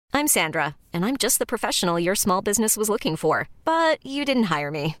I'm Sandra, and I'm just the professional your small business was looking for. But you didn't hire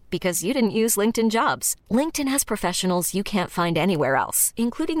me because you didn't use LinkedIn Jobs. LinkedIn has professionals you can't find anywhere else,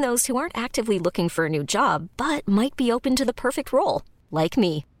 including those who aren't actively looking for a new job, but might be open to the perfect role, like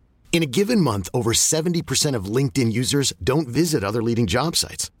me. In a given month, over 70% of LinkedIn users don't visit other leading job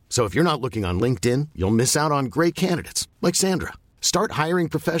sites. So if you're not looking on LinkedIn, you'll miss out on great candidates like Sandra. Start hiring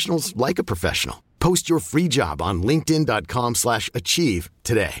professionals like a professional. Post your free job on linkedin.com/achieve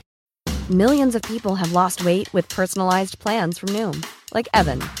today. Millions of people have lost weight with personalized plans from Noom. Like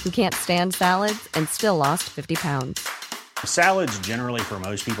Evan, who can't stand salads and still lost 50 pounds. Salads generally for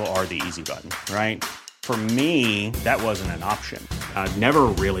most people are the easy button, right? For me, that wasn't an option. I never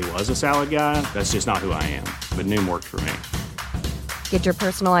really was a salad guy. That's just not who I am. But Noom worked for me. Get your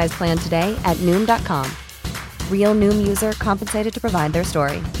personalized plan today at Noom.com. Real Noom user compensated to provide their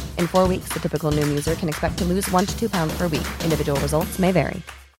story. In 4 weeks, the typical Noom user can expect to lose 1 to 2 pounds per week. Individual results may vary.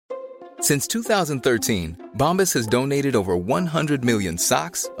 Since 2013, Bombas has donated over 100 million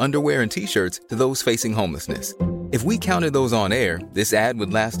socks, underwear, and T-shirts to those facing homelessness. If we counted those on air, this ad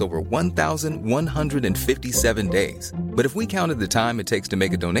would last over 1,157 days. But if we counted the time it takes to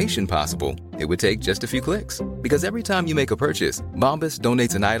make a donation possible, it would take just a few clicks. Because every time you make a purchase, Bombas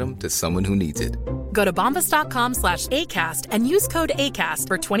donates an item to someone who needs it. Go to bombas.com/ACAST and use code ACAST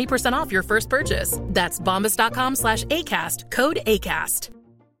for 20% off your first purchase. That's bombas.com/ACAST, code ACAST.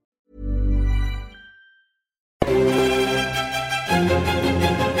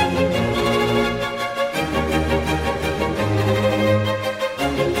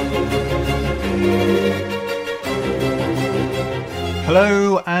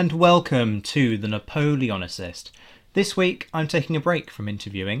 Hello and welcome to The Napoleonicist. This week I'm taking a break from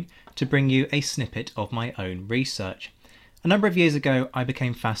interviewing to bring you a snippet of my own research. A number of years ago I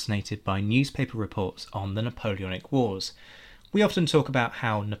became fascinated by newspaper reports on the Napoleonic Wars. We often talk about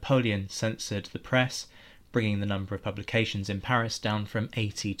how Napoleon censored the press, bringing the number of publications in Paris down from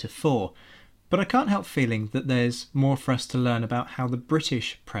 80 to 4. But I can't help feeling that there's more for us to learn about how the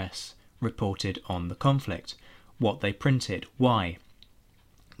British press reported on the conflict, what they printed, why,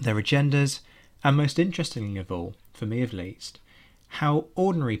 their agendas, and most interestingly of all, for me at least, how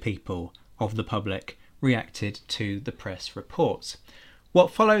ordinary people of the public reacted to the press reports.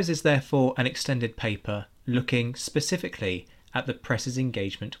 What follows is therefore an extended paper looking specifically at the press's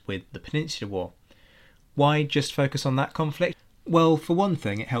engagement with the Peninsular War. Why just focus on that conflict? Well, for one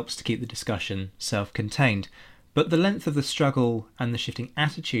thing, it helps to keep the discussion self-contained, but the length of the struggle and the shifting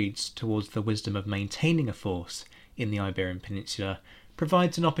attitudes towards the wisdom of maintaining a force in the Iberian Peninsula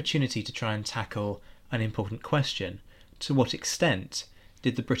provides an opportunity to try and tackle an important question. To what extent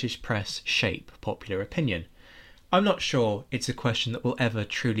did the British press shape popular opinion? I'm not sure it's a question that we'll ever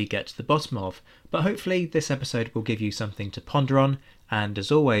truly get to the bottom of, but hopefully this episode will give you something to ponder on, and as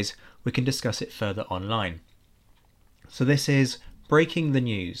always, we can discuss it further online. So this is Breaking the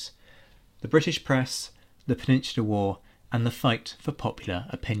News: the British Press, the Peninsular War, and the Fight for Popular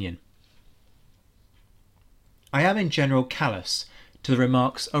Opinion. I am in general callous to the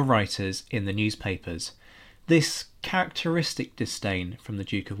remarks of writers in the newspapers. This characteristic disdain from the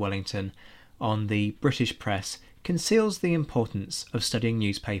Duke of Wellington on the British press conceals the importance of studying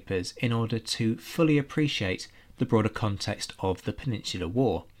newspapers in order to fully appreciate the broader context of the Peninsular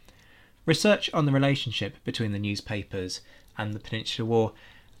War. Research on the relationship between the newspapers and the Peninsular War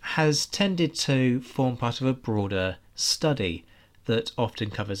has tended to form part of a broader study that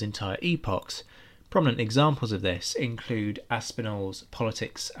often covers entire epochs. Prominent examples of this include Aspinall's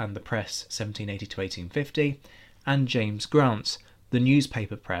Politics and the Press 1780 to 1850 and James Grant's The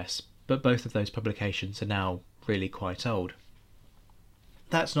Newspaper Press, but both of those publications are now really quite old.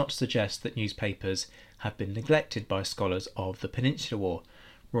 That's not to suggest that newspapers have been neglected by scholars of the Peninsular War.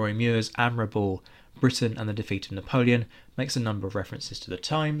 Rory Muir's admirable Britain and the Defeat of Napoleon makes a number of references to the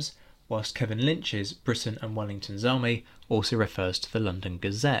Times, whilst Kevin Lynch's Britain and Wellington's Army also refers to the London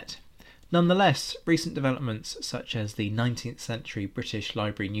Gazette. Nonetheless, recent developments such as the 19th century British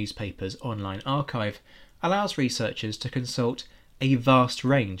Library newspapers online archive allows researchers to consult a vast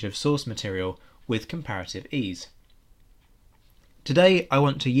range of source material with comparative ease. Today I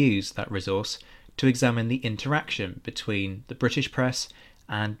want to use that resource to examine the interaction between the British press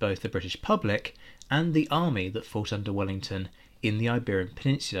and both the British public and the army that fought under Wellington in the Iberian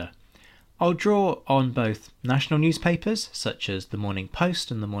Peninsula. I'll draw on both national newspapers such as the Morning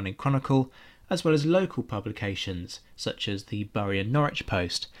Post and the Morning Chronicle, as well as local publications such as the Bury and Norwich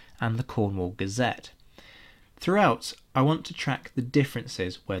Post and the Cornwall Gazette. Throughout, I want to track the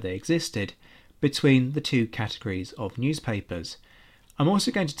differences where they existed between the two categories of newspapers. I'm also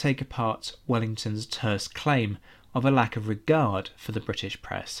going to take apart Wellington's terse claim of a lack of regard for the British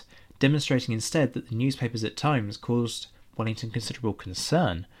press, demonstrating instead that the newspapers at times caused Wellington considerable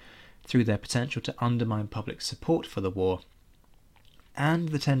concern through their potential to undermine public support for the war and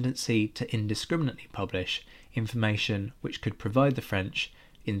the tendency to indiscriminately publish information which could provide the French,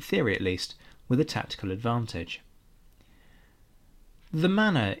 in theory at least, with a tactical advantage. The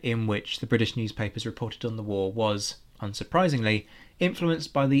manner in which the British newspapers reported on the war was, unsurprisingly,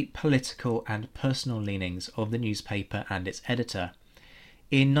 influenced by the political and personal leanings of the newspaper and its editor.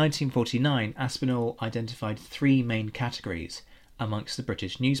 In 1949, Aspinall identified three main categories amongst the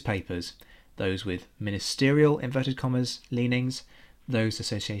British newspapers: those with ministerial inverted commas leanings, those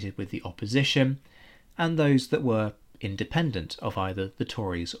associated with the opposition, and those that were independent of either the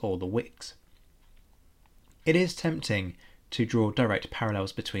Tories or the Whigs. It is tempting to draw direct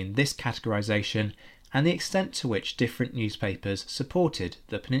parallels between this categorisation and the extent to which different newspapers supported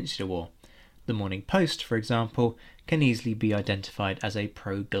the Peninsular War. The Morning Post, for example, can easily be identified as a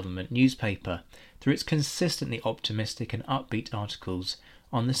pro-government newspaper through its consistently optimistic and upbeat articles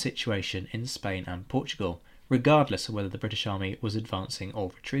on the situation in Spain and Portugal, regardless of whether the British Army was advancing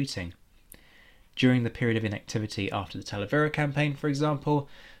or retreating. During the period of inactivity after the Talavera campaign, for example,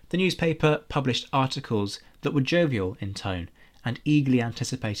 the newspaper published articles that were jovial in tone and eagerly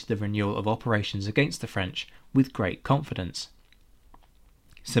anticipated the renewal of operations against the French with great confidence.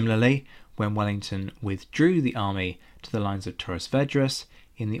 Similarly, when Wellington withdrew the army to the lines of Torres Vedras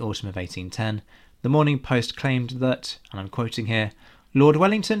in the autumn of 1810, the Morning Post claimed that, and I'm quoting here, "Lord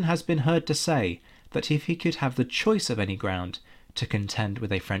Wellington has been heard to say that if he could have the choice of any ground to contend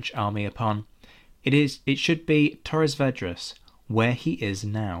with a French army upon, it should be Torres Vedras, where he is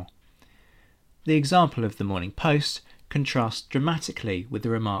now." The example of the Morning Post contrasts dramatically with the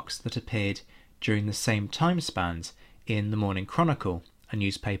remarks that appeared during the same time spans in the Morning Chronicle, a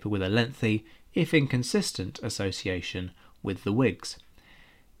newspaper with a lengthy, if inconsistent, association with the Whigs.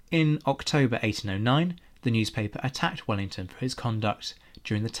 In October 1809, the newspaper attacked Wellington for his conduct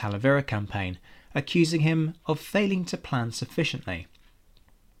during the Talavera campaign, accusing him of failing to plan sufficiently.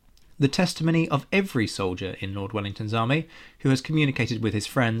 The testimony of every soldier in Lord Wellington's army who has communicated with his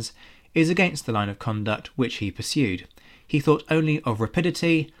friends is against the line of conduct which he pursued. He thought only of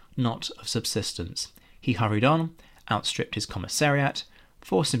rapidity, not of subsistence. He hurried on, outstripped his commissariat,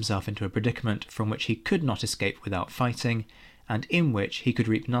 forced himself into a predicament from which he could not escape without fighting, and in which he could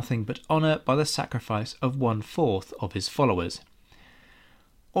reap nothing but honour by the sacrifice of 1/4 of his followers.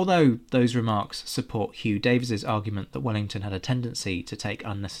 Although those remarks support Hugh Davis's argument that Wellington had a tendency to take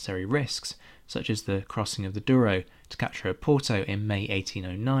unnecessary risks, such as the crossing of the Douro to capture Oporto in May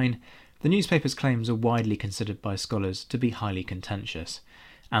 1809, the newspaper's claims are widely considered by scholars to be highly contentious.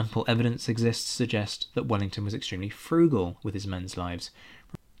 Ample evidence exists to suggest that Wellington was extremely frugal with his men's lives,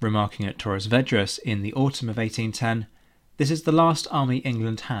 remarking at Torres Vedras in the autumn of 1810, "This is the last army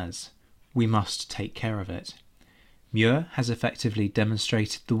England has. We must take care of it." Muir has effectively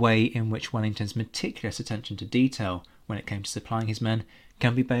demonstrated the way in which Wellington's meticulous attention to detail when it came to supplying his men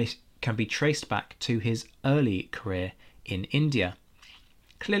can be traced back to his early career in India.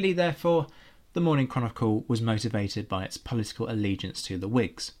 Clearly, therefore, the Morning Chronicle was motivated by its political allegiance to the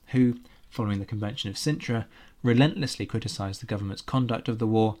Whigs, who, following the Convention of Sintra, relentlessly criticised the government's conduct of the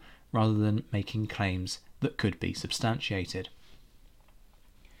war rather than making claims that could be substantiated.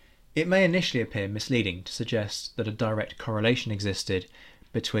 It may initially appear misleading to suggest that a direct correlation existed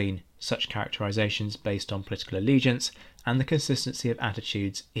between such characterisations based on political allegiance and the consistency of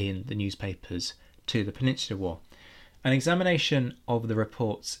attitudes in the newspapers to the Peninsular War. An examination of the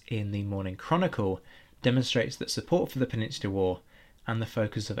reports in the Morning Chronicle demonstrates that support for the Peninsular War and the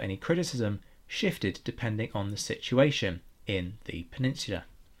focus of any criticism shifted depending on the situation in the peninsula.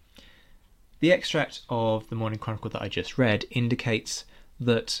 The extract of the Morning Chronicle that I just read indicates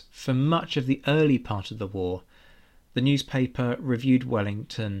that for much of the early part of the war, the newspaper reviewed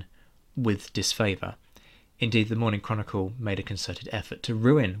Wellington with disfavour. Indeed, the Morning Chronicle made a concerted effort to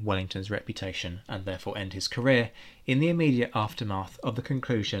ruin Wellington's reputation and therefore end his career in the immediate aftermath of the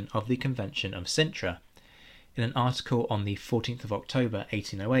conclusion of the Convention of Sintra. In an article on the 14th of October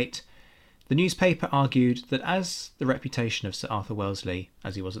 1808, the newspaper argued that as the reputation of Sir Arthur Wellesley,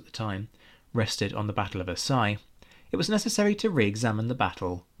 as he was at the time, rested on the Battle of Versailles, it was necessary to re-examine the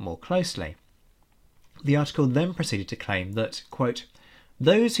battle more closely. The article then proceeded to claim that, quote,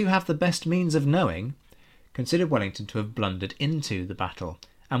 "those who have the best means of knowing considered Wellington to have blundered into the battle,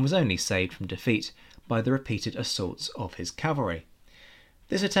 and was only saved from defeat by the repeated assaults of his cavalry."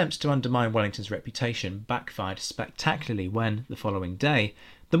 This attempt to undermine Wellington's reputation backfired spectacularly when, the following day,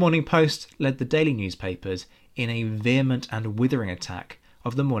 the Morning Post led the daily newspapers in a vehement and withering attack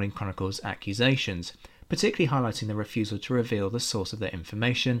of the Morning Chronicle's accusations, particularly highlighting the refusal to reveal the source of their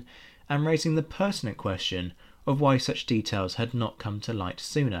information and raising the pertinent question of why such details had not come to light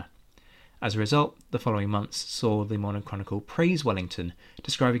sooner. As a result, the following months saw the Morning Chronicle praise Wellington,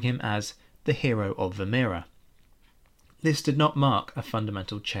 describing him as the hero of Valmiera. This did not mark a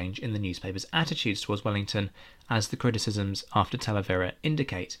fundamental change in the newspaper's attitudes towards Wellington, as the criticisms after Talavera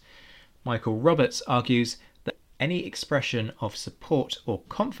indicate. Michael Roberts argues that any expression of support or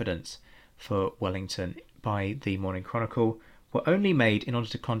confidence for Wellington by the Morning Chronicle were only made in order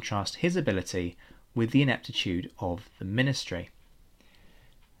to contrast his ability with the ineptitude of the ministry.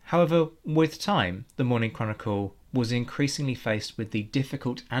 However, with time, the Morning Chronicle was increasingly faced with the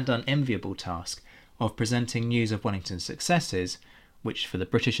difficult and unenviable task of presenting news of Wellington's successes, which for the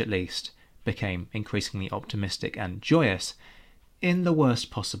British at least became increasingly optimistic and joyous, in the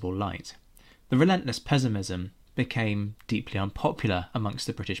worst possible light. The relentless pessimism became deeply unpopular amongst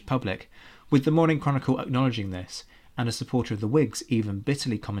the British public, with the Morning Chronicle acknowledging this, and a supporter of the Whigs even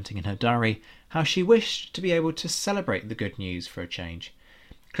bitterly commenting in her diary how she wished to be able to celebrate the good news for a change.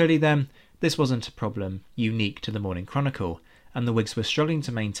 Clearly then, this wasn't a problem unique to the Morning Chronicle, and the Whigs were struggling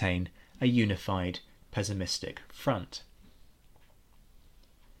to maintain a unified, pessimistic front.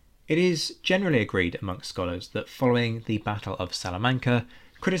 It is generally agreed amongst scholars that following the Battle of Salamanca,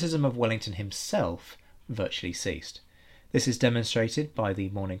 criticism of Wellington himself virtually ceased. This is demonstrated by the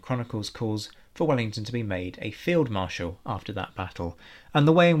Morning Chronicle's calls for Wellington to be made a field marshal after that battle, and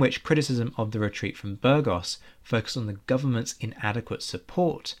the way in which criticism of the retreat from Burgos focused on the government's inadequate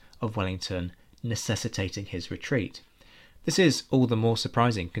support of Wellington necessitating his retreat. This is all the more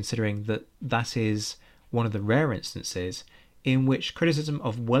surprising considering that that is one of the rare instances in which criticism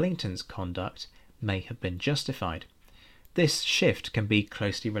of Wellington's conduct may have been justified. This shift can be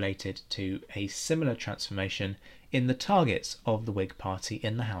closely related to a similar transformation in the targets of the Whig Party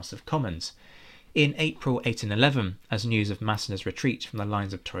in the House of Commons. In April 1811, as news of Massena's retreat from the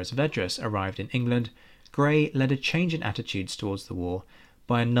lines of Torres Vedras arrived in England, Grey led a change in attitudes towards the war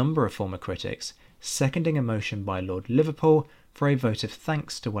by a number of former critics, seconding a motion by Lord Liverpool for a vote of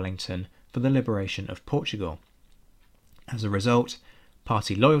thanks to Wellington for the liberation of Portugal. As a result,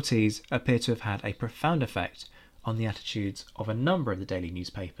 party loyalties appear to have had a profound effect on the attitudes of a number of the daily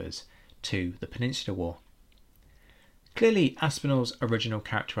newspapers to the Peninsular War. Clearly, Aspinall's original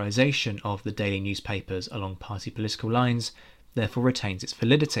characterisation of the daily newspapers along party political lines therefore retains its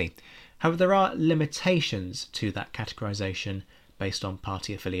validity. However, there are limitations to that categorisation based on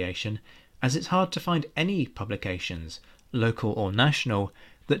party affiliation, as it's hard to find any publications, local or national,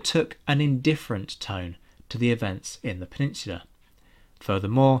 that took an indifferent tone to the events in the Peninsula.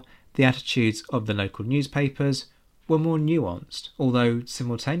 Furthermore, the attitudes of the local newspapers were more nuanced, although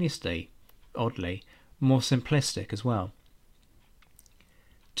simultaneously, oddly, more simplistic as well.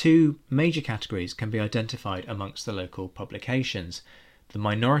 Two major categories can be identified amongst the local publications: the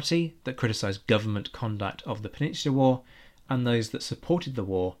minority that criticised government conduct of the Peninsular War, and those that supported the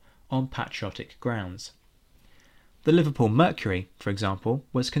war on patriotic grounds. The Liverpool Mercury, for example,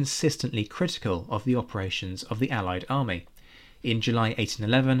 was consistently critical of the operations of the Allied army. In July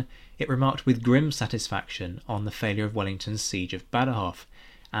 1811, it remarked with grim satisfaction on the failure of Wellington's siege of Badajoz,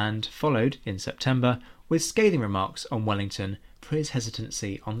 and followed, in September, with scathing remarks on Wellington for his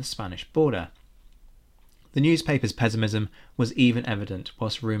hesitancy on the Spanish border. The newspaper's pessimism was even evident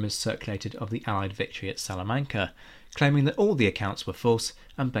whilst rumours circulated of the Allied victory at Salamanca, claiming that all the accounts were false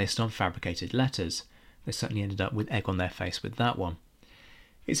and based on fabricated letters. They certainly ended up with egg on their face with that one.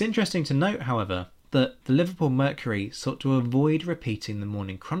 It's interesting to note, however, that the Liverpool Mercury sought to avoid repeating the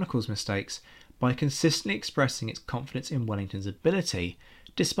Morning Chronicle's mistakes by consistently expressing its confidence in Wellington's ability,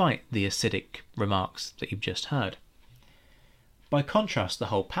 despite the acidic remarks that you've just heard. By contrast, the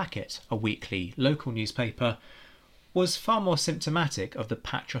Whole Packet, a weekly local newspaper, was far more symptomatic of the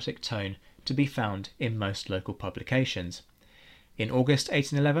patriotic tone to be found in most local publications. In August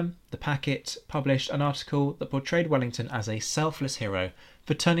 1811, the Packet published an article that portrayed Wellington as a selfless hero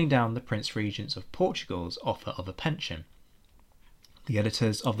for turning down the Prince Regent of Portugal's offer of a pension. The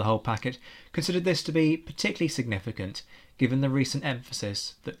editors of the Whole Packet considered this to be particularly significant given the recent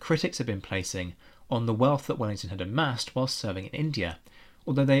emphasis that critics had been placing on the wealth that Wellington had amassed while serving in India,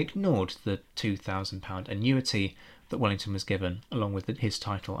 although they ignored the £2,000 annuity that Wellington was given along with his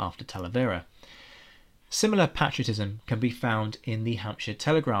title after Talavera. Similar patriotism can be found in the Hampshire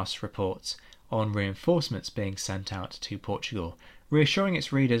Telegraph's reports on reinforcements being sent out to Portugal, reassuring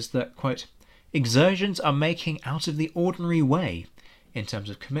its readers that, quote, exertions are making out of the ordinary way in terms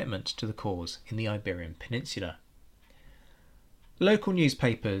of commitment to the cause in the Iberian Peninsula. Local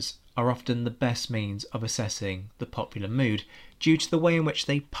newspapers are often the best means of assessing the popular mood, due to the way in which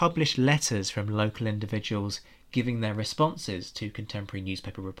they published letters from local individuals giving their responses to contemporary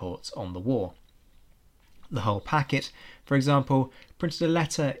newspaper reports on the war. The whole packet, for example, printed a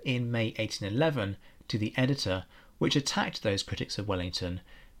letter in May 1811 to the editor which attacked those critics of Wellington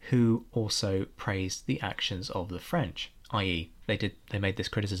who also praised the actions of the French, i.e. they made this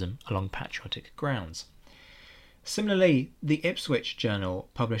criticism along patriotic grounds. Similarly, the Ipswich Journal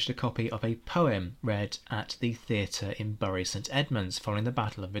published a copy of a poem read at the theatre in Bury St Edmunds following the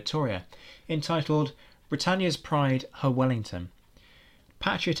Battle of Vittoria, entitled Britannia's Pride, Her Wellington.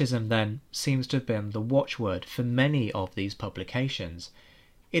 Patriotism, then, seems to have been the watchword for many of these publications.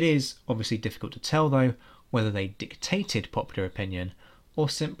 It is obviously difficult to tell, though, whether they dictated popular opinion or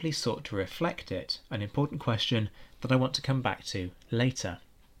simply sought to reflect it, an important question that I want to come back to later.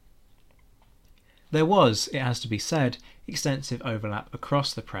 There was, it has to be said, extensive overlap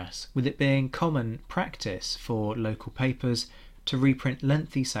across the press, with it being common practice for local papers to reprint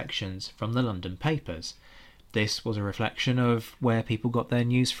lengthy sections from the London papers. This was a reflection of where people got their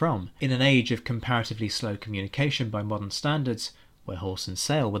news from. In an age of comparatively slow communication by modern standards, where horse and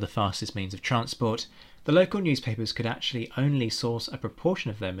sail were the fastest means of transport, the local newspapers could actually only source a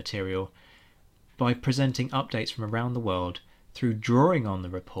proportion of their material by presenting updates from around the world through drawing on the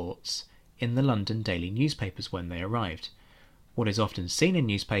reports in the London daily newspapers when they arrived. What is often seen in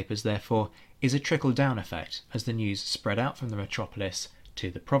newspapers, therefore, is a trickle-down effect as the news spread out from the metropolis to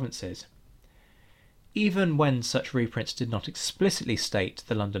the provinces. Even when such reprints did not explicitly state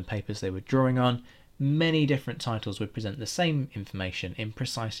the London papers they were drawing on, many different titles would present the same information in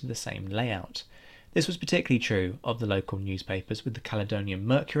precisely the same layout. This was particularly true of the local newspapers, with the Caledonian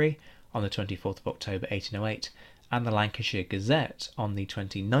Mercury on the 24th of October 1808 and the Lancashire Gazette on the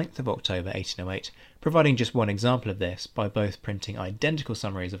 29th of October 1808, providing just one example of this by both printing identical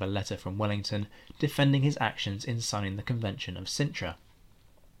summaries of a letter from Wellington defending his actions in signing the Convention of Cintra.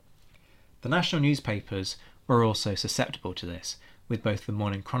 The national newspapers were also susceptible to this, with both the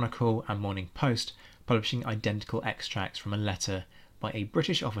Morning Chronicle and Morning Post publishing identical extracts from a letter by a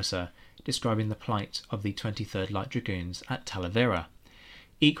British officer describing the plight of the 23rd Light Dragoons at Talavera.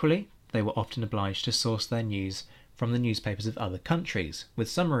 Equally, they were often obliged to source their news from the newspapers of other countries, with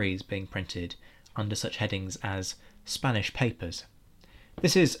summaries being printed under such headings as Spanish papers.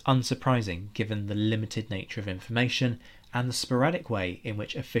 This is unsurprising given the limited nature of information and the sporadic way in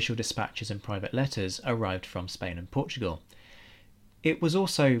which official dispatches and private letters arrived from Spain and Portugal. It was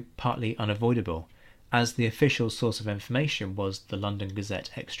also partly unavoidable, as the official source of information was the London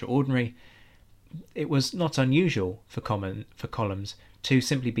Gazette Extraordinary. It was not unusual for columns to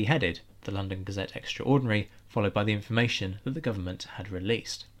simply be headed the London Gazette Extraordinary, followed by the information that the government had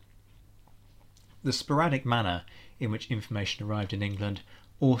released. The sporadic manner in which information arrived in England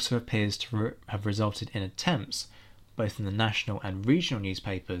also appears to have resulted in attempts, both in the national and regional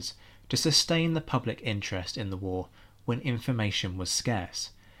newspapers, to sustain the public interest in the war when information was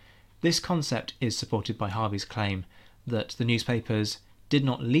scarce. This concept is supported by Harvey's claim that the newspapers did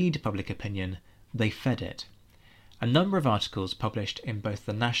not lead public opinion, they fed it. A number of articles published in both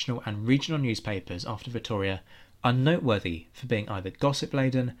the national and regional newspapers after Victoria are noteworthy for being either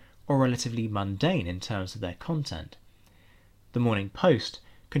gossip-laden or relatively mundane in terms of their content. The Morning Post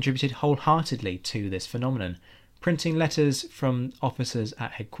contributed wholeheartedly to this phenomenon, printing letters from officers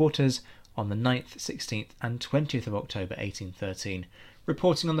at headquarters on the 9th, 16th and 20th of October 1813,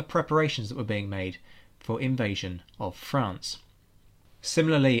 reporting on the preparations that were being made for invasion of France.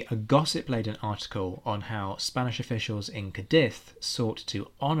 Similarly, a gossip-laden article on how Spanish officials in Cadiz sought to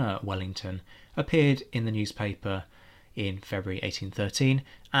honour Wellington appeared in the newspaper in February 1813,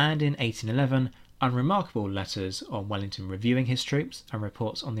 and in 1811, unremarkable letters on Wellington reviewing his troops and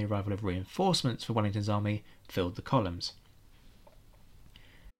reports on the arrival of reinforcements for Wellington's army filled the columns.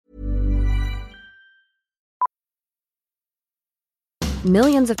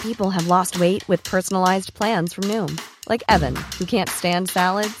 Millions of people have lost weight with personalized plans from Noom. Like Evan, who can't stand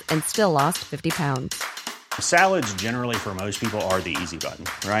salads and still lost 50 pounds. Salads generally for most people are the easy button,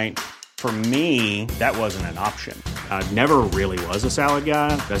 right? For me, that wasn't an option. I never really was a salad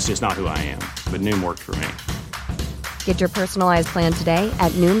guy. That's just not who I am. But Noom worked for me. Get your personalized plan today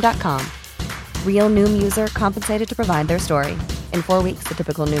at Noom.com. Real Noom user compensated to provide their story. In 4 weeks, the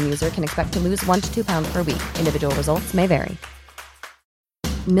typical Noom user can expect to lose 1 to 2 pounds per week. Individual results may vary.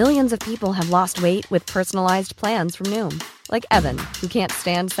 Millions of people have lost weight with personalized plans from Noom. Like Evan, who can't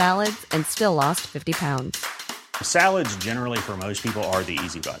stand salads and still lost 50 pounds. Salads generally for most people are the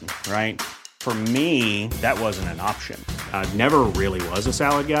easy button, right? For me, that wasn't an option. I never really was a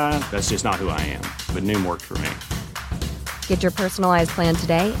salad guy. That's just not who I am. But Noom worked for me. Get your personalized plan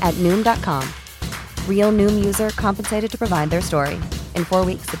today at Noom.com. Real Noom user compensated to provide their story. In 4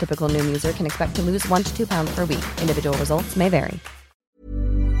 weeks, the typical Noom user can expect to lose 1 to 2 pounds per week. Individual results may vary.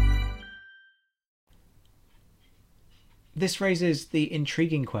 This raises the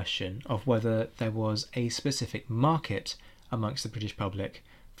intriguing question of whether there was a specific market amongst the British public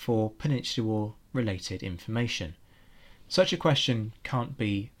for Peninsular War-related information. Such a question can't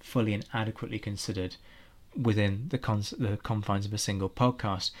be fully and adequately considered within the confines of a single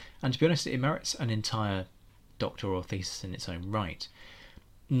podcast, and to be honest, it merits an entire doctoral thesis in its own right.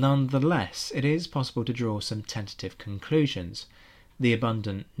 Nonetheless, it is possible to draw some tentative conclusions. The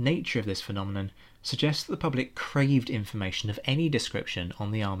abundant nature of this phenomenon suggests that the public craved information of any description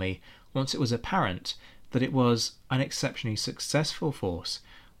on the army once it was apparent that it was an exceptionally successful force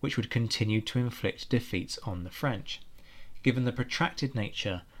which would continue to inflict defeats on the French. Given the protracted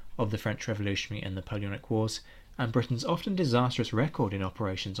nature of the French Revolutionary and Napoleonic Wars, and Britain's often disastrous record in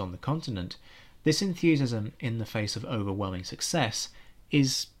operations on the continent, this enthusiasm in the face of overwhelming success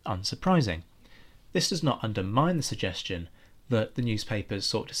is unsurprising. This does not undermine the suggestion that the newspapers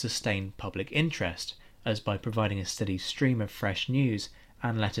sought to sustain public interest, as by providing a steady stream of fresh news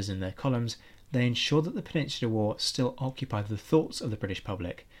and letters in their columns, they ensured that the Peninsular War still occupied the thoughts of the British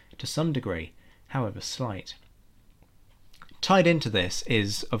public, to some degree, however slight. Tied into this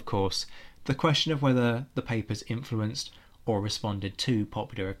is, of course, the question of whether the papers influenced or responded to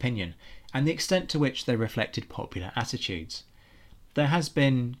popular opinion, and the extent to which they reflected popular attitudes. There has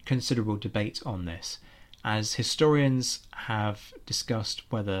been considerable debate on this, as historians have discussed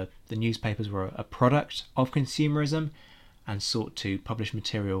whether the newspapers were a product of consumerism and sought to publish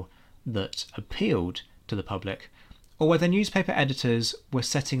material that appealed to the public, or whether newspaper editors were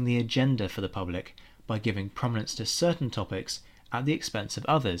setting the agenda for the public by giving prominence to certain topics at the expense of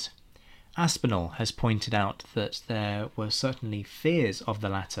others. Aspinall has pointed out that there were certainly fears of the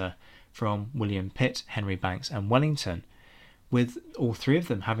latter from William Pitt, Henry Banks and Wellington, with all three of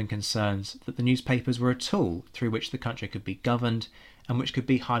them having concerns that the newspapers were a tool through which the country could be governed and which could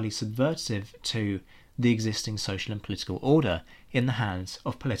be highly subversive to the existing social and political order in the hands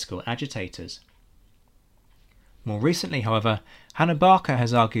of political agitators. More recently, however, Hannah Barker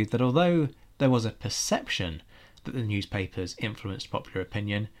has argued that although there was a perception that the newspapers influenced popular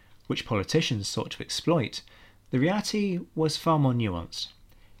opinion, which politicians sought to exploit, the reality was far more nuanced.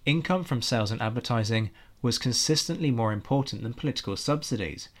 Income from sales and advertising was consistently more important than political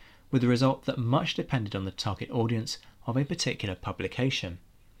subsidies, with the result that much depended on the target audience of a particular publication.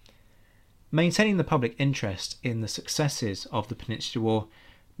 Maintaining the public interest in the successes of the Peninsular War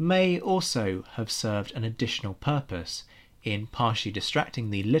may also have served an additional purpose in partially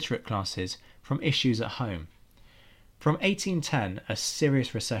distracting the literate classes from issues at home. From 1810, a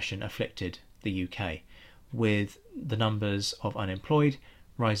serious recession afflicted the UK, with the numbers of unemployed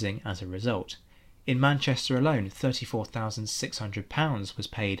rising as a result. In Manchester alone, £34,600 was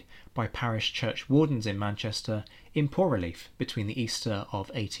paid by parish church wardens in Manchester in poor relief between the Easter of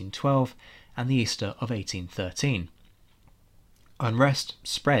 1812 and the Easter of 1813. Unrest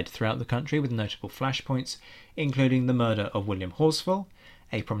spread throughout the country with notable flashpoints, including the murder of William Horsfall,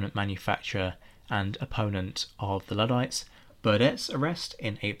 a prominent manufacturer and opponent of the Luddites, Burdett's arrest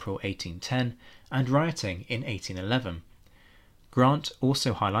in April 1810, and rioting in 1811. Grant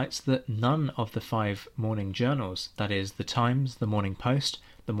also highlights that none of the 5 morning journals, that is, the Times, the Morning Post,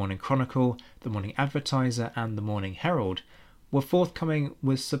 the Morning Chronicle, the Morning Advertiser and the Morning Herald, were forthcoming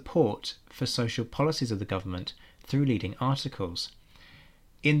with support for social policies of the government through leading articles.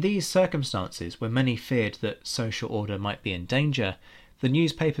 In these circumstances, where many feared that social order might be in danger, the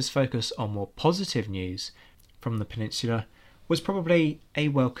newspaper's focus on more positive news from the Peninsula was probably a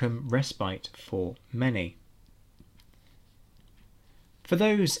welcome respite for many. For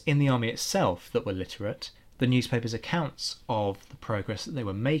those in the army itself that were literate, the newspaper's accounts of the progress that they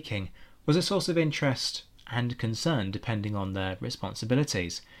were making was a source of interest and concern depending on their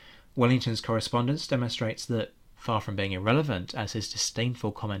responsibilities. Wellington's correspondence demonstrates that, far from being irrelevant, as his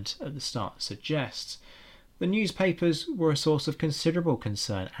disdainful comment at the start suggests, the newspapers were a source of considerable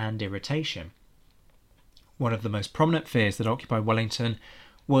concern and irritation. One of the most prominent fears that occupied Wellington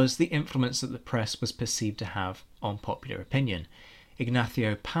was the influence that the press was perceived to have on popular opinion.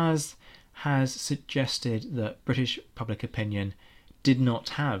 Ignacio Paz has suggested that British public opinion did not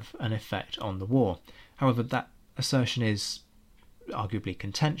have an effect on the war. However, that assertion is arguably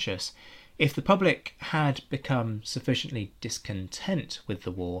contentious. If the public had become sufficiently discontent with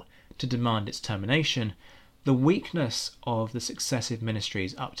the war to demand its termination, the weakness of the successive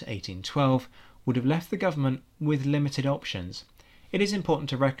ministries up to 1812 would have left the government with limited options. It is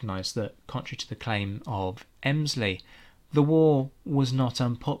important to recognise that, contrary to the claim of Emslie, The war was not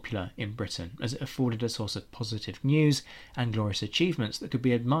unpopular in Britain, as it afforded a source of positive news and glorious achievements that could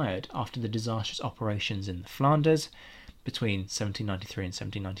be admired after the disastrous operations in the Flanders between 1793 and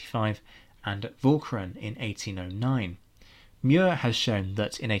 1795 and at Walcheren in 1809. Muir has shown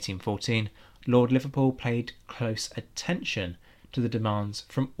that in 1814 Lord Liverpool paid close attention to the demands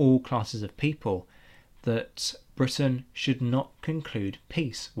from all classes of people that Britain should not conclude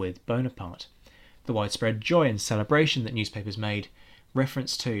peace with Bonaparte. The widespread joy and celebration that newspapers made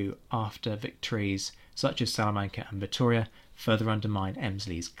reference to after victories such as Salamanca and Vittoria further undermine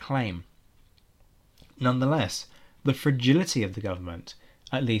Emsley's claim. Nonetheless, the fragility of the government,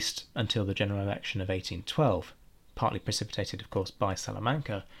 at least until the general election of 1812, partly precipitated of course by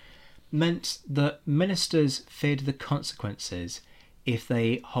Salamanca, meant that ministers feared the consequences if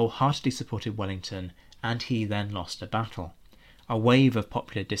they wholeheartedly supported Wellington and he then lost a battle. A wave of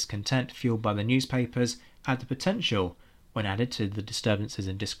popular discontent fueled by the newspapers had the potential, when added to the disturbances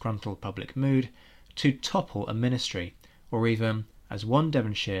in disgruntled public mood, to topple a ministry, or even, as one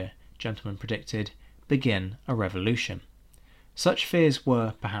Devonshire gentleman predicted, begin a revolution. Such fears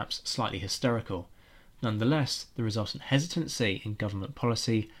were perhaps slightly hysterical. Nonetheless, the resultant hesitancy in government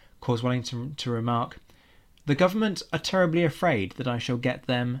policy caused Wellington to remark, "The government are terribly afraid that I shall get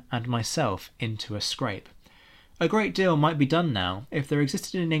them and myself into a scrape. A great deal might be done now if there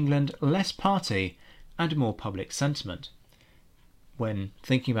existed in England less party and more public sentiment." When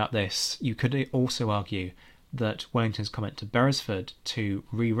thinking about this, you could also argue that Wellington's comment to Beresford to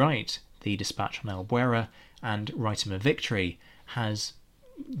rewrite the dispatch on Albuera and write him a victory has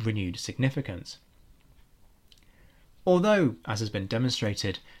renewed significance. Although, as has been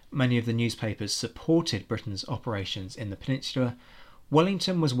demonstrated, many of the newspapers supported Britain's operations in the Peninsula,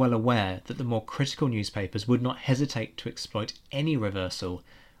 Wellington was well aware that the more critical newspapers would not hesitate to exploit any reversal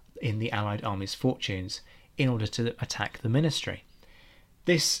in the Allied army's fortunes in order to attack the ministry.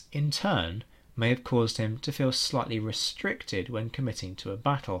 This, in turn, may have caused him to feel slightly restricted when committing to a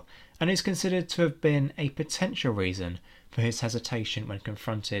battle, and is considered to have been a potential reason for his hesitation when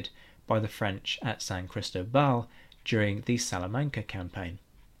confronted by the French at San Cristobal during the Salamanca campaign.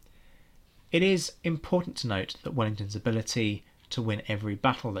 It is important to note that Wellington's ability to win every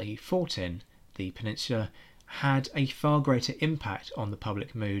battle that he fought in the Peninsula had a far greater impact on the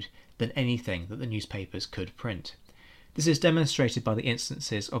public mood than anything that the newspapers could print. This is demonstrated by the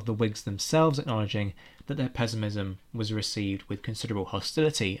instances of the Whigs themselves acknowledging that their pessimism was received with considerable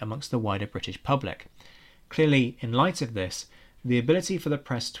hostility amongst the wider British public. Clearly, in light of this, the ability for the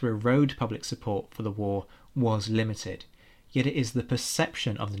press to erode public support for the war was limited, yet it is the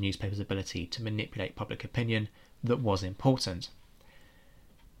perception of the newspaper's ability to manipulate public opinion that was important.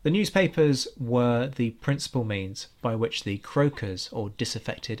 The newspapers were the principal means by which the croakers, or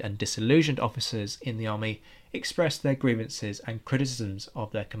disaffected and disillusioned officers in the army, expressed their grievances and criticisms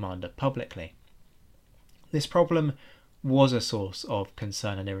of their commander publicly. This problem was a source of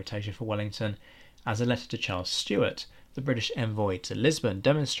concern and irritation for Wellington, as a letter to Charles Stewart, the British envoy to Lisbon,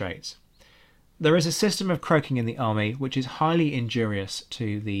 demonstrates. There is a system of croaking in the army which is highly injurious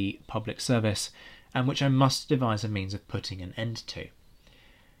to the public service, and which I must devise a means of putting an end to.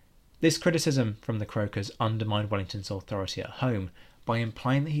 This criticism from the croakers undermined Wellington's authority at home by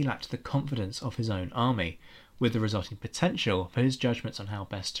implying that he lacked the confidence of his own army, with the resulting potential for his judgments on how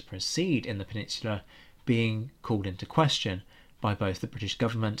best to proceed in the Peninsula being called into question by both the British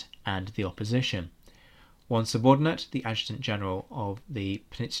government and the opposition. One subordinate, the Adjutant General of the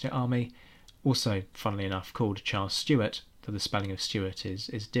Peninsular Army, also funnily enough called Charles Stewart, though the spelling of Stewart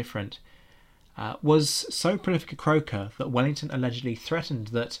is different, was so prolific a croaker that Wellington allegedly threatened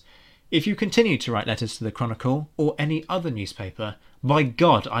that "if you continue to write letters to the Chronicle or any other newspaper, by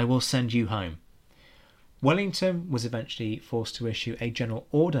God I will send you home." Wellington was eventually forced to issue a general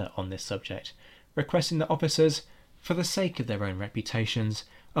order on this subject, requesting that officers, for the sake of their own reputations,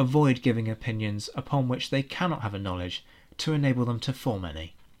 avoid giving opinions upon which they cannot have a knowledge to enable them to form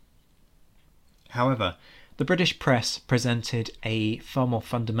any. However, the British press presented a far more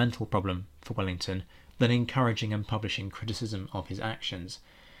fundamental problem for Wellington than encouraging and publishing criticism of his actions.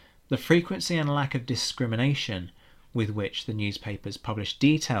 The frequency and lack of discrimination with which the newspapers published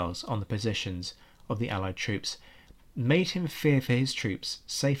details on the positions of the Allied troops made him fear for his troops'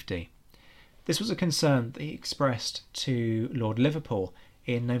 safety. This was a concern that he expressed to Lord Liverpool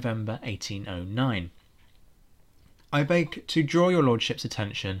in November 1809. "I beg to draw your lordship's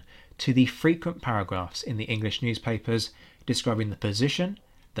attention to the frequent paragraphs in the English newspapers describing the position,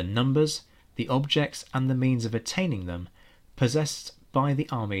 the numbers, the objects and the means of attaining them possessed by the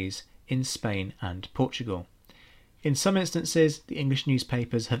armies in Spain and Portugal. In some instances, the English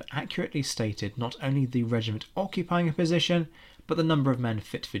newspapers have accurately stated not only the regiment occupying a position, but the number of men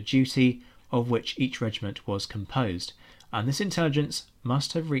fit for duty of which each regiment was composed, and this intelligence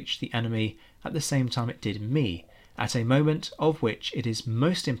must have reached the enemy at the same time it did me, at a moment of which it is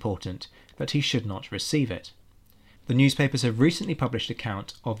most important that he should not receive it. The newspapers have recently published an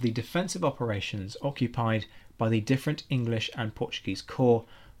account of the defensive operations occupied by the different English and Portuguese corps,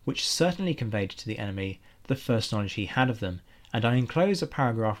 which certainly conveyed to the enemy the first knowledge he had of them, and I enclose a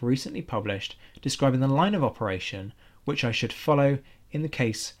paragraph recently published describing the line of operation which I should follow in the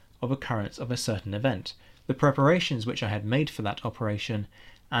case of occurrence of a certain event, the preparations which I had made for that operation,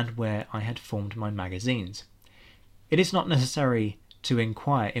 and where I had formed my magazines. It is not necessary to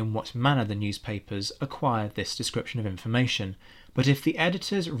inquire in what manner the newspapers acquire this description of information, but if the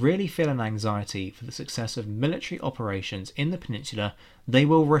editors really feel an anxiety for the success of military operations in the Peninsula, they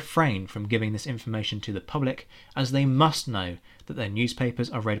will refrain from giving this information to the public, as they must know that their newspapers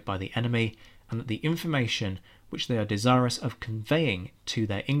are read by the enemy, and that the information which they are desirous of conveying to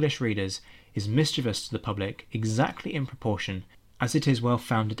their English readers is mischievous to the public exactly in proportion as it is well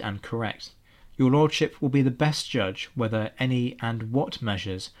founded and correct. Your Lordship will be the best judge whether any and what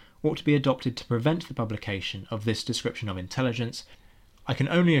measures ought to be adopted to prevent the publication of this description of intelligence. I can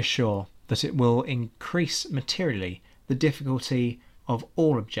only assure that it will increase materially the difficulty of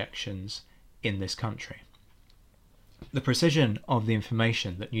all objections in this country. The precision of the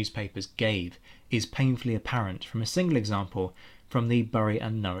information that newspapers gave is painfully apparent from a single example from the Bury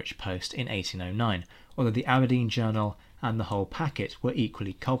and Norwich Post in 1809, although the Aberdeen Journal and the whole packet were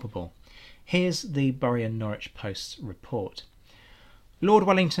equally culpable. Here's the Bury and Norwich Post's report. Lord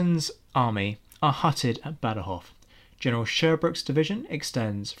Wellington's army are hutted at Badajoz. General Sherbrooke's division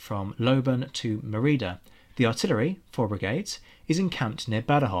extends from Loban to Merida. The artillery, 4 brigades, is encamped near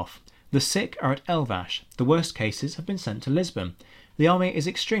Badajoz. The sick are at Elvas. The worst cases have been sent to Lisbon. The army is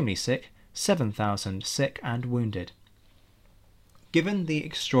extremely sick, 7,000 sick and wounded. Given the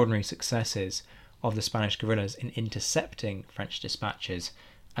extraordinary successes of the Spanish guerrillas in intercepting French dispatches,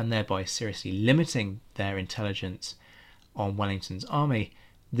 and thereby seriously limiting their intelligence on Wellington's army,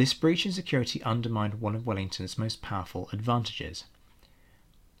 this breach in security undermined one of Wellington's most powerful advantages.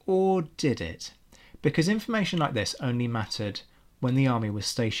 Or did it? Because information like this only mattered when the army was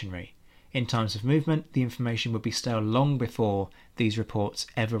stationary. In times of movement, the information would be stale long before these reports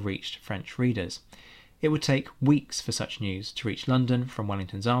ever reached French readers. It would take weeks for such news to reach London from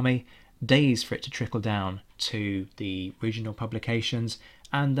Wellington's army, days for it to trickle down to the regional publications,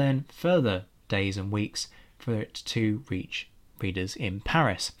 and then further days and weeks for it to reach readers in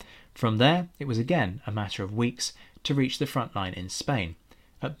Paris. From there, it was again a matter of weeks to reach the front line in Spain.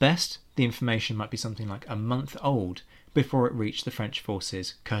 At best, the information might be something like a month old before it reached the French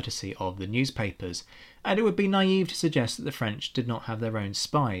forces courtesy of the newspapers, and it would be naive to suggest that the French did not have their own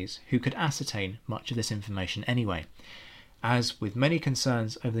spies who could ascertain much of this information anyway. As with many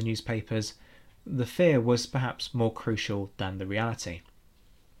concerns over the newspapers, the fear was perhaps more crucial than the reality.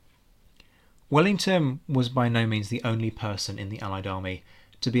 Wellington was by no means the only person in the Allied army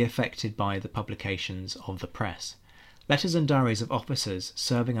to be affected by the publications of the press. Letters and diaries of officers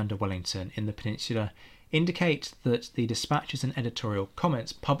serving under Wellington in the Peninsula indicate that the dispatches and editorial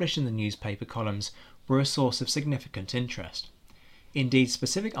comments published in the newspaper columns were a source of significant interest. Indeed,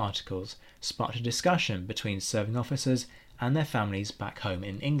 specific articles sparked a discussion between serving officers and their families back home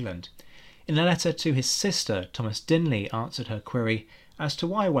in England. In a letter to his sister, Thomas Dinley answered her query as to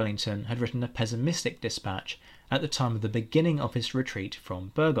why Wellington had written a pessimistic dispatch at the time of the beginning of his retreat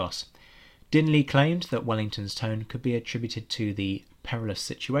from Burgos. Dinley claimed that Wellington's tone could be attributed to the perilous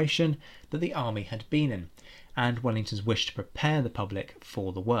situation that the army had been in, and Wellington's wish to prepare the public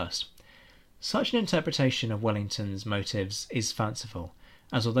for the worst. Such an interpretation of Wellington's motives is fanciful,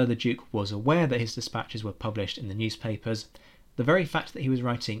 as although the Duke was aware that his dispatches were published in the newspapers, the very fact that he was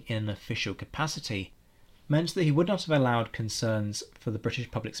writing in an official capacity meant that he would not have allowed concerns for the British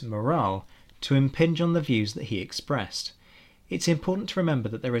public's morale to impinge on the views that he expressed. It's important to remember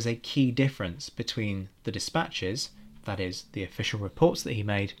that there is a key difference between the dispatches, that is, the official reports that he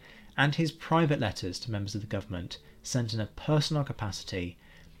made, and his private letters to members of the government sent in a personal capacity,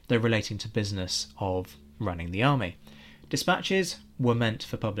 though relating to business of running the army. Dispatches were meant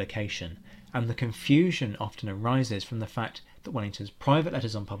for publication, and the confusion often arises from the fact that Wellington's private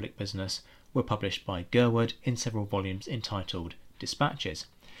letters on public business were published by Gurwood in several volumes entitled Dispatches.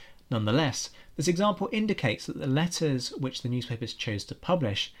 Nonetheless, this example indicates that the letters which the newspapers chose to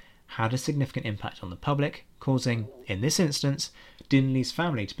publish had a significant impact on the public, causing, in this instance, Dinley's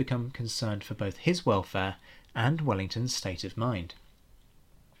family to become concerned for both his welfare and Wellington's state of mind.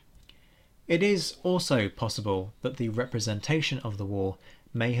 It is also possible that the representation of the war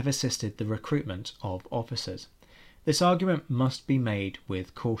may have assisted the recruitment of officers. This argument must be made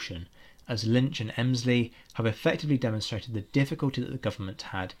with caution, as Lynch and Emslie have effectively demonstrated the difficulty that the government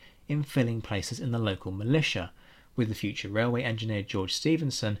had in filling places in the local militia, with the future railway engineer George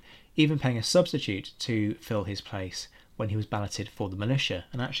Stephenson even paying a substitute to fill his place when he was balloted for the militia,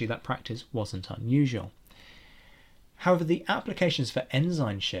 and actually that practice wasn't unusual. However, the applications for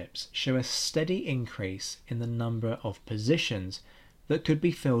ensignships show a steady increase in the number of positions that could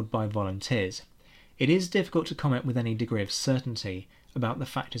be filled by volunteers. It is difficult to comment with any degree of certainty about the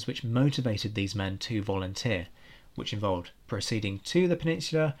factors which motivated these men to volunteer, which involved proceeding to the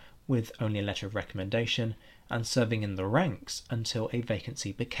Peninsular with only a letter of recommendation and serving in the ranks until a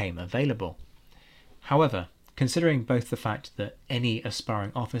vacancy became available. However, considering both the fact that any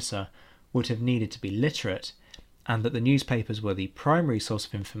aspiring officer would have needed to be literate and that the newspapers were the primary source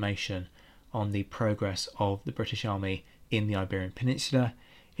of information on the progress of the British Army in the Iberian Peninsula,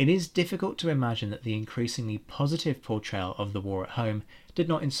 it is difficult to imagine that the increasingly positive portrayal of the war at home did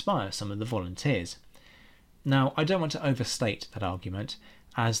not inspire some of the volunteers. Now, I don't want to overstate that argument,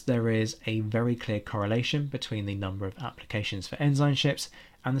 as there is a very clear correlation between the number of applications for ensignships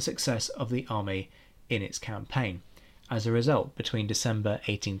and the success of the army in its campaign. As a result, between December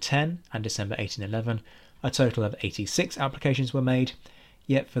 1810 and December 1811, a total of 86 applications were made,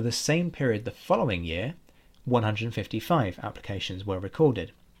 yet for the same period the following year, 155 applications were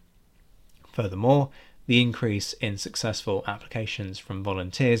recorded. Furthermore, the increase in successful applications from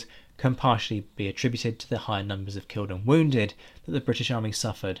volunteers can partially be attributed to the high numbers of killed and wounded that the British Army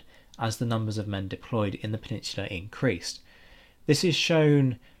suffered as the numbers of men deployed in the Peninsula increased. This is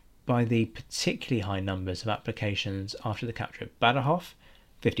shown by the particularly high numbers of applications after the capture of Badajoz,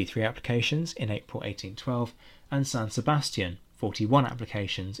 53 applications in April 1812, and San Sebastian, 41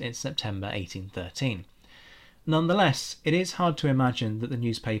 applications in September 1813. Nonetheless, it is hard to imagine that the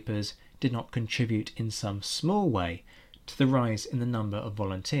newspapers did not contribute in some small way to the rise in the number of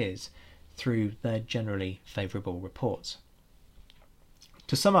volunteers through their generally favourable reports.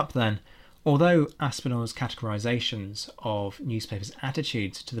 To sum up then, although Aspinall's categorisations of newspapers'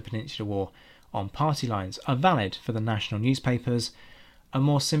 attitudes to the Peninsular War on party lines are valid for the national newspapers, a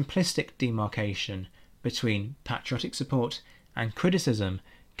more simplistic demarcation between patriotic support and criticism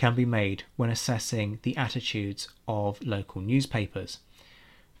can be made when assessing the attitudes of local newspapers.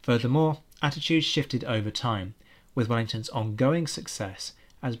 Furthermore, attitudes shifted over time, with Wellington's ongoing success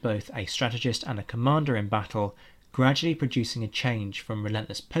as both a strategist and a commander in battle gradually producing a change from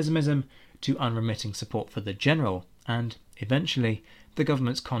relentless pessimism to unremitting support for the general and, eventually, the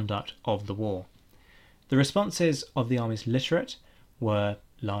government's conduct of the war. The responses of the army's literate were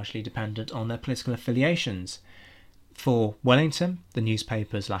largely dependent on their political affiliations. For Wellington, the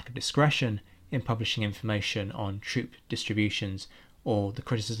newspaper's lack of discretion in publishing information on troop distributions or the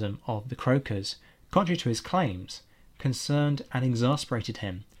criticism of the croakers, contrary to his claims, concerned and exasperated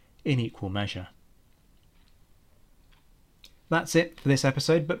him in equal measure. That's it for this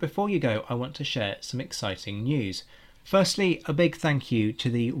episode, but before you go, I want to share some exciting news. Firstly, a big thank you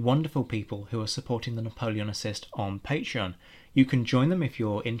to the wonderful people who are supporting the Napoleon Assist on Patreon. You can join them if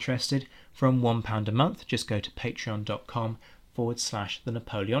you're interested from £1 a month. Just go to patreon.com/the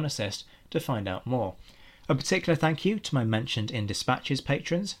Napoleon Assist to find out more. A particular thank you to my mentioned in Dispatches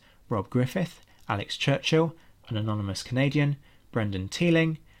patrons, Rob Griffith, Alex Churchill, an anonymous Canadian, Brendan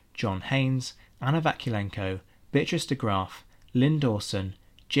Teeling, John Haynes, Anna Vakulenko, Beatrice de Graaf, Lynn Dawson,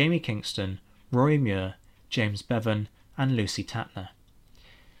 Jamie Kingston, Rory Muir, James Bevan, and Lucy Tatner.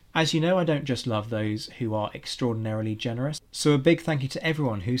 As you know, I don't just love those who are extraordinarily generous, so a big thank you to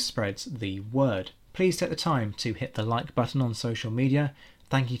everyone who spreads the word. Please take the time to hit the like button on social media.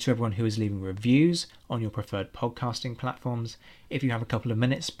 Thank you to everyone who is leaving reviews on your preferred podcasting platforms. If you have a couple of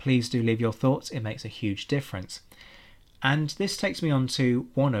minutes, please do leave your thoughts. It makes a huge difference. And this takes me on to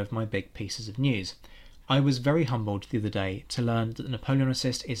one of my big pieces of news. I was very humbled the other day to learn that the Napoleon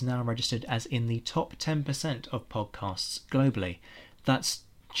Assist is now registered as in the top 10% of podcasts globally. That's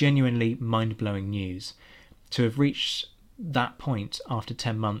genuinely mind-blowing news. To have reached that point after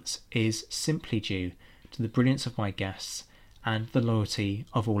 10 months is simply due to the brilliance of my guests and the loyalty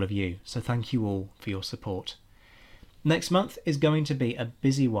of all of you. So thank you all for your support. Next month is going to be a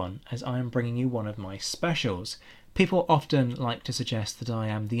busy one as I am bringing you one of my specials. People often like to suggest that I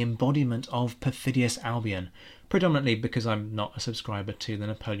am the embodiment of perfidious Albion, predominantly because I'm not a subscriber to the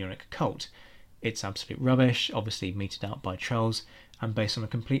Napoleonic cult. It's absolute rubbish, obviously meted out by trolls, and based on a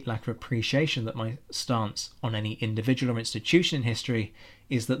complete lack of appreciation that my stance on any individual or institution in history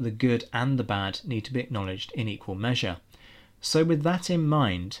is that the good and the bad need to be acknowledged in equal measure. So with that in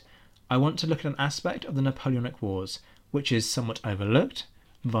mind, I want to look at an aspect of the Napoleonic Wars which is somewhat overlooked,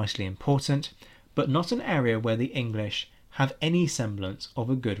 vitally important, but not an area where the English have any semblance of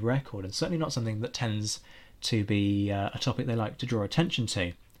a good record, and certainly not something that tends to be a topic they like to draw attention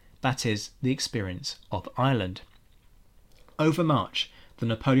to. That is the experience of Ireland. Over March, the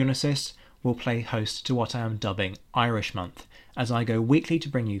Napoleonicists will play host to what I am dubbing Irish Month, as I go weekly to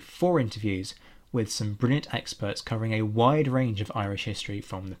bring you 4 interviews with some brilliant experts covering a wide range of Irish history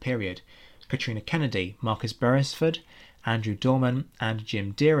from the period. Katrina Kennedy, Marcus Beresford, Andrew Dorman and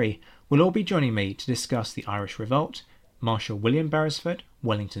Jim Deary will all be joining me to discuss the Irish Revolt, Marshal William Beresford,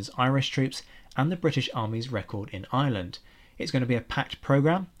 Wellington's Irish troops and the British Army's record in Ireland. It's going to be a packed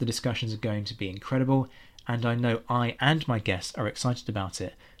programme, the discussions are going to be incredible, and I know I and my guests are excited about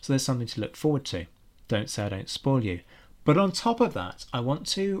it, so there's something to look forward to. Don't say I don't spoil you. But on top of that, I want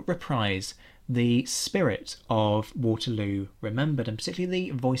to reprise the spirit of Waterloo Remembered, and particularly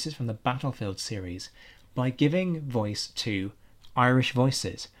the Voices from the Battlefield series, by giving voice to Irish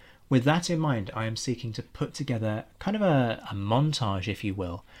voices. With that in mind, I am seeking to put together kind of a montage, if you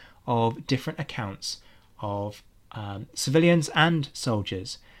will, of different accounts of civilians and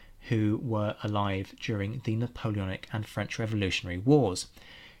soldiers who were alive during the Napoleonic and French Revolutionary Wars.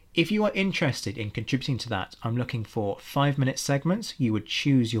 If you are interested in contributing to that, I'm looking for 5-minute segments. You would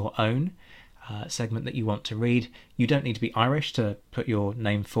choose your own segment that you want to read. You don't need to be Irish to put your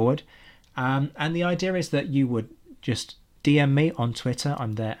name forward. And the idea is that you would just DM me on Twitter.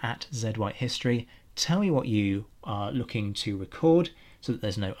 I'm there at ZWhiteHistory. Tell me what you are looking to record so that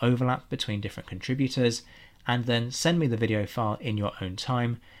there's no overlap between different contributors, and then send me the video file in your own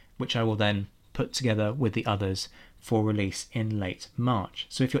time, which I will then put together with the others for release in late March.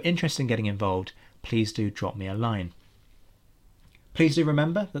 So if you're interested in getting involved, please do drop me a line. Please do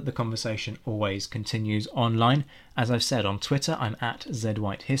remember that the conversation always continues online. As I've said, on Twitter I'm at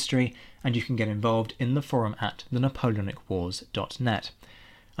ZWhiteHistory, and you can get involved in the forum at thenapoleonicwars.net.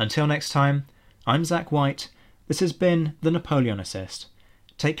 Until next time, I'm Zach White. This has been The Napoleonicist.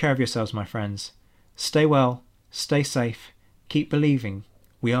 Take care of yourselves, my friends. Stay well, stay safe, keep believing.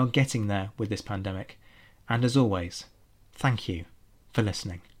 We are getting there with this pandemic. And as always, thank you for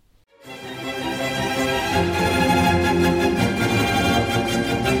listening.